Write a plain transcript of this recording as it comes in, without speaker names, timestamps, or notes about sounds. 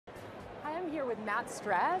here with Matt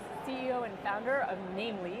Straz, CEO and founder of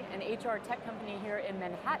Namely, an HR tech company here in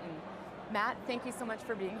Manhattan. Matt, thank you so much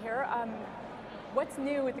for being here. What's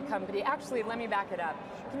new with the company? Actually, let me back it up.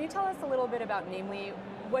 Can you tell us a little bit about Namely?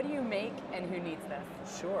 What do you make and who needs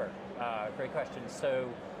this? Sure, great question. So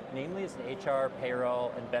Namely is an HR,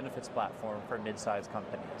 payroll, and benefits platform for mid-sized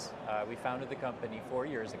companies. We founded the company 4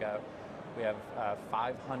 years ago. We have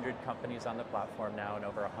 500 companies on the platform now and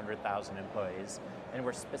over 100,000 employees. And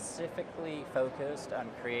we're specifically focused on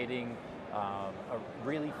creating a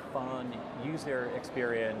really fun user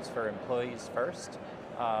experience for employees first,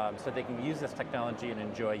 so they can use this technology and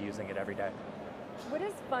enjoy using it every day. What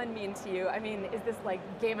does fun mean to you? I mean, is this like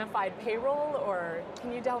gamified payroll, or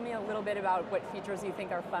can you tell me a little bit about what features you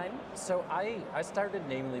think are fun? So I started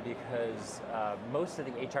Namely because most of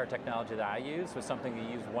the HR technology that I use was something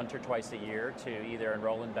you use once or twice a year to either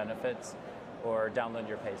enroll in benefits or download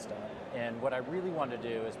your pay stub. And what I really want to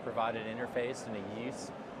do is provide an interface and a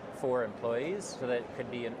use for employees so that it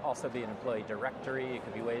could be also be an employee directory, it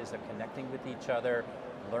could be ways of connecting with each other,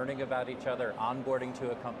 learning about each other, onboarding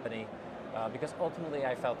to a company. Because ultimately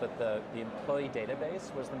I felt that the employee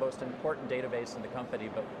database was the most important database in the company,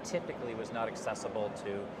 but typically was not accessible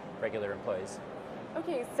to regular employees.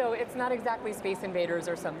 Okay, so it's not exactly Space Invaders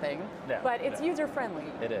or something, but it's user-friendly.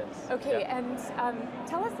 It is. Okay, and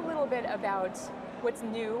tell us a little bit about what's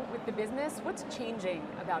new with the business. What's changing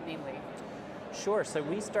about Namely? Sure, so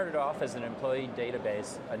we started off as an employee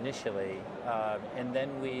database initially, and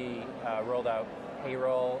then we rolled out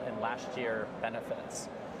payroll and last year benefits.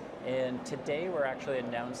 And today we're actually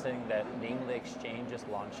announcing that Namely Exchange is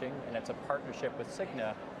launching, and it's a partnership with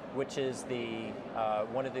Cigna, which is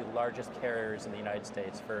one of the largest carriers in the United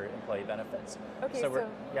States for employee benefits. Okay, so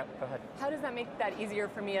yeah, go ahead. How does that make that easier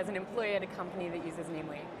for me as an employee at a company that uses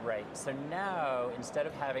Namely? Right, so now instead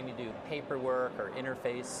of having to do paperwork or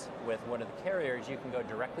interface with one of the carriers, you can go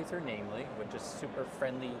directly through Namely, which is a super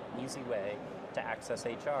friendly, easy way to access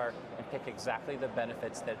HR and pick exactly the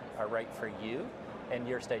benefits that are right for you and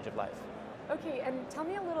your stage of life. Okay, and tell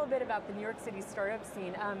me a little bit about the New York City startup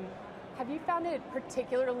scene. Have you found it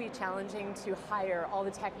particularly challenging to hire all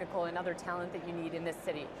the technical and other talent that you need in this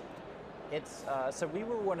city? So we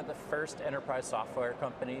were one of the first enterprise software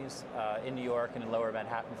companies in New York and in Lower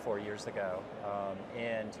Manhattan 4 years ago.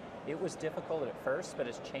 And it was difficult at first, but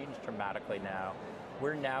it's changed dramatically now.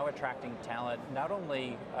 We're now attracting talent not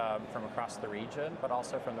only from across the region, but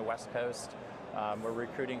also from the West Coast. We're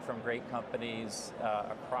recruiting from great companies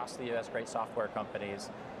across the US, great software companies.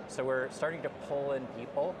 So we're starting to pull in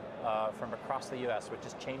people from across the US, which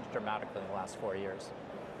has changed dramatically in the last 4 years.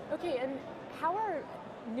 Okay, and how are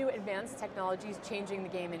new advanced technologies changing the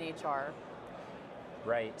game in HR?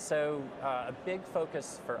 Right, so a big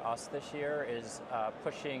focus for us this year is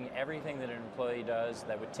pushing everything that an employee does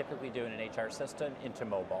that would typically do in an HR system into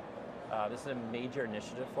mobile. This is a major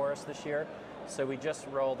initiative for us this year. So we just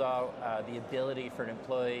rolled out the ability for an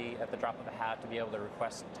employee at the drop of a hat to be able to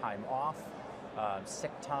request time off,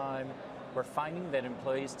 sick time. We're finding that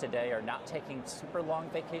employees today are not taking super long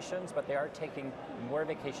vacations, but they are taking more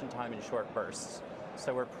vacation time in short bursts.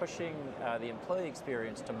 So we're pushing the employee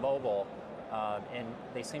experience to mobile, and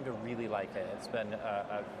they seem to really like it. It's been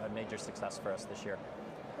a major success for us this year.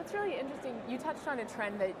 That's really interesting. You touched on a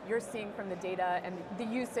trend that you're seeing from the data and the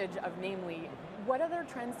usage of Namely. What other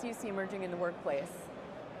trends do you see emerging in the workplace?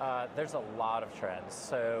 There's a lot of trends.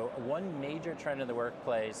 So one major trend in the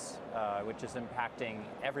workplace, which is impacting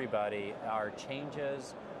everybody, are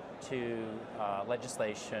changes to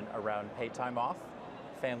legislation around paid time off,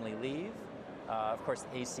 family leave, of course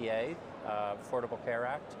ACA, Affordable Care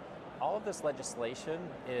Act. All of this legislation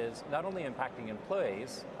is not only impacting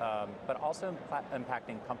employees, but also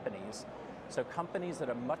impacting companies. So companies at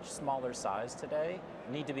a much smaller size today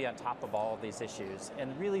need to be on top of all of these issues.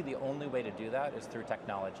 And really the only way to do that is through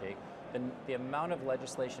technology. The amount of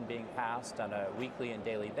legislation being passed on a weekly and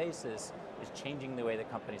daily basis is changing the way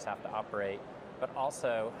that companies have to operate, but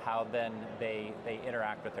also how then they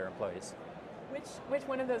interact with their employees. Which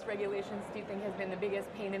one of those regulations do you think has been the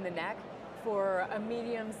biggest pain in the neck for a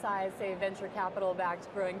medium-sized, say, venture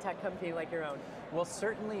capital-backed growing tech company like your own? Well,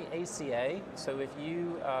 certainly ACA. So if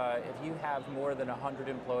you have more than 100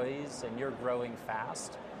 employees and you're growing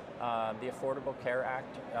fast, the Affordable Care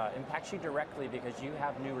Act impacts you directly because you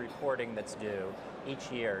have new reporting that's due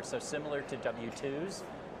each year. So similar to W-2s,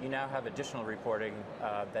 you now have additional reporting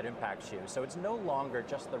that impacts you. So it's no longer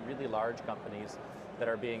just the really large companies that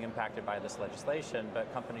are being impacted by this legislation,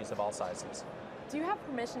 but companies of all sizes. Do you have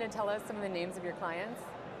permission to tell us some of the names of your clients?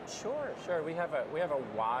 Sure. We have a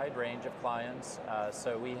wide range of clients.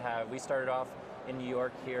 So we started off in New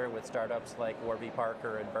York here with startups like Warby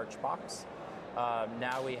Parker and Birchbox.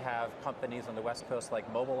 Now we have companies on the West Coast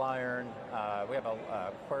like Mobile Iron. We have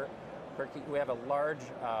we have a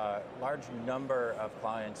large number of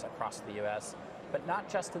clients across the U.S., but not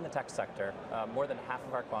just in the tech sector. More than half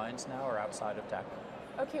of our clients now are outside of tech.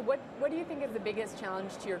 Okay, what do you think is the biggest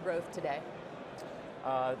challenge to your growth today?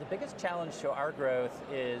 The biggest challenge to our growth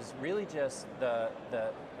is really just the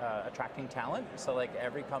attracting talent. So like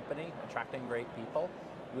every company, attracting great people.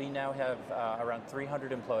 We now have around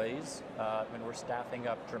 300 employees, and we're staffing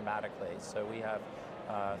up dramatically. So we have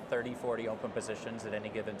 30, 40 open positions at any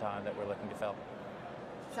given time that we're looking to fill.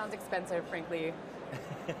 Sounds expensive, frankly.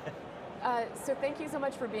 So thank you so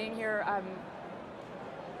much for being here.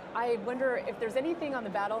 I wonder if there's anything on the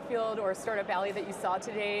battlefield or Startup Alley that you saw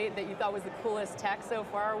today that you thought was the coolest tech so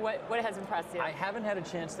far. What has impressed you? I haven't had a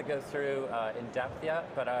chance to go through in depth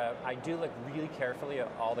yet, but I do look really carefully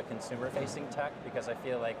at all the consumer-facing tech because I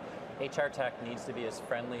feel like HR tech needs to be as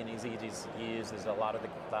friendly and easy to use as a lot of the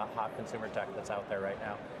hot consumer tech that's out there right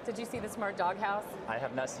now. Did you see the smart doghouse? I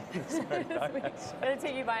have not seen the smart doghouse. I'm going to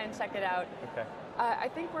take you by and check it out. Okay. I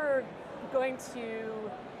think we're going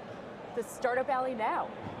to the Startup Alley now.